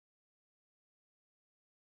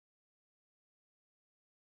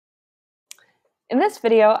In this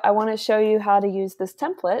video, I want to show you how to use this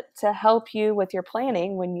template to help you with your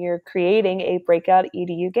planning when you're creating a Breakout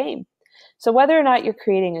EDU game. So whether or not you're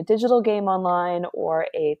creating a digital game online or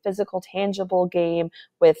a physical, tangible game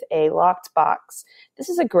with a locked box, this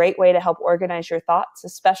is a great way to help organize your thoughts,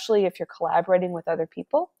 especially if you're collaborating with other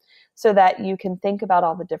people, so that you can think about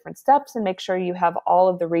all the different steps and make sure you have all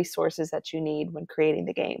of the resources that you need when creating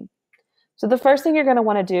the game. So the first thing you're going to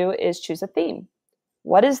want to do is choose a theme.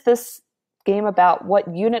 What is this game about?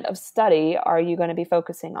 What unit of study are you going to be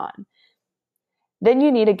focusing on? Then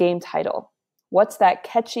you need a game title. What's that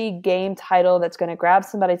catchy game title that's going to grab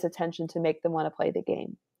somebody's attention to make them want to play the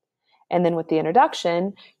game? And then with the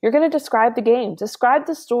introduction, you're going to describe the game, describe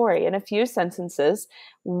the story in a few sentences.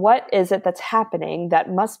 What is it that's happening that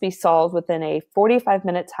must be solved within a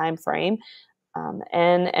 45-minute time frame?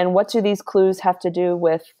 And what do these clues have to do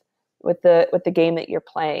with the game that you're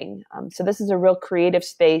playing? So this is a real creative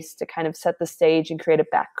space to kind of set the stage and create a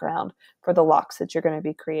background for the locks that you're going to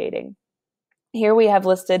be creating. Here we have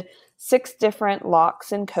listed 6 different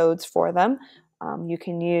locks and codes for them. You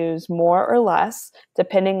can use more or less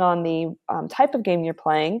depending on the type of game you're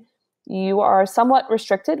playing. You are somewhat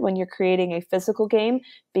restricted when you're creating a physical game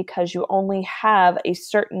because you only have a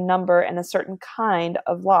certain number and a certain kind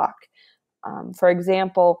of lock. For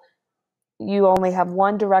example, you only have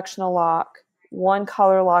one directional lock, one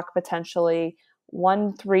color lock potentially,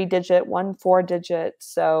 one 3-digit, one 4-digit.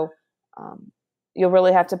 So you'll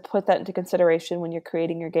really have to put that into consideration when you're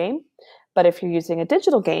creating your game. But if you're using a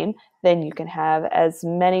digital game, then you can have as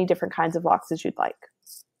many different kinds of locks as you'd like.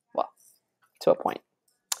 Well, to a point.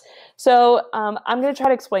 So I'm going to try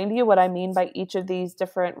to explain to you what I mean by each of these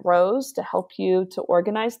different rows to help you to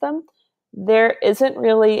organize them. There isn't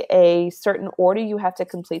really a certain order you have to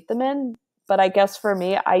complete them in. But I guess for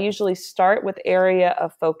me, I usually start with area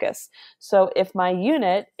of focus. So if my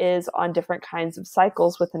unit is on different kinds of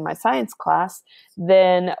cycles within my science class,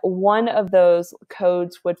 then one of those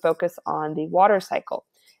codes would focus on the water cycle.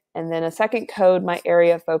 And then a second code, my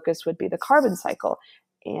area of focus would be the carbon cycle,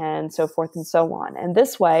 and so forth and so on. And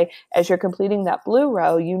this way, as you're completing that blue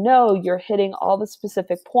row, you know you're hitting all the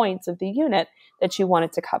specific points of the unit that you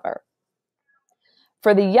wanted to cover.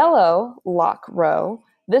 For the yellow lock row,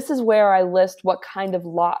 this is where I list what kind of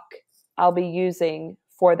lock I'll be using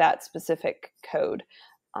for that specific code.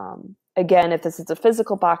 Again, if this is a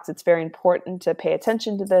physical box, it's very important to pay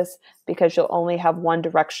attention to this because you'll only have one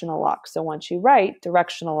directional lock. So once you write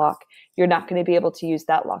directional lock, you're not going to be able to use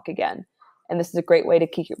that lock again. And this is a great way to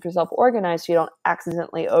keep yourself organized so you don't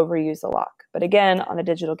accidentally overuse a lock. But again, on a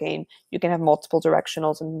digital game, you can have multiple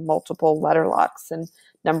directionals and multiple letter locks and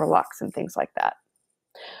number locks and things like that.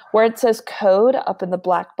 Where it says code up in the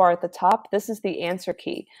black bar at the top, this is the answer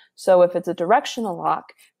key. So if it's a directional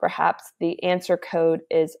lock, perhaps the answer code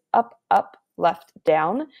is up, up, left,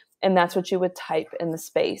 down, and that's what you would type in the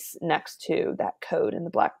space next to that code in the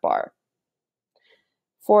black bar.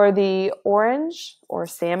 For the orange or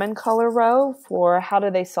salmon color row, for how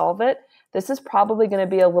do they solve it, this is probably going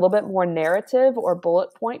to be a little bit more narrative or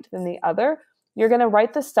bullet point than the other. You're going to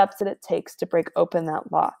write the steps that it takes to break open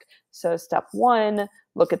that lock. So step 1,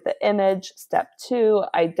 look at the image. Step 2,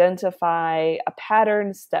 identify a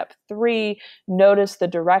pattern. Step 3, notice the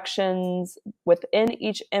directions within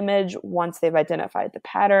each image once they've identified the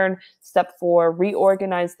pattern. Step 4,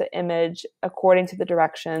 reorganize the image according to the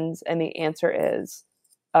directions, and the answer is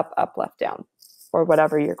up, up, left, down, or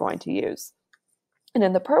whatever you're going to use. And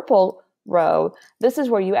in the purple row, this is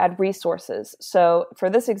where you add resources. So for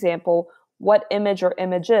this example, what image or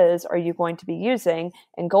images are you going to be using?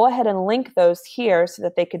 And go ahead and link those here so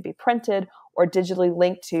that they could be printed or digitally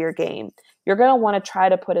linked to your game. You're going to want to try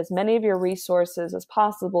to put as many of your resources as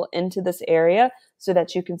possible into this area so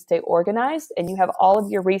that you can stay organized and you have all of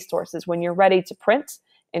your resources when you're ready to print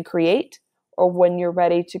and create, or when you're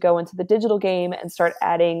ready to go into the digital game and start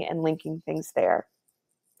adding and linking things there.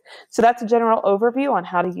 So that's a general overview on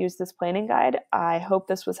how to use this planning guide. I hope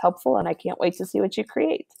this was helpful, and I can't wait to see what you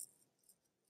create.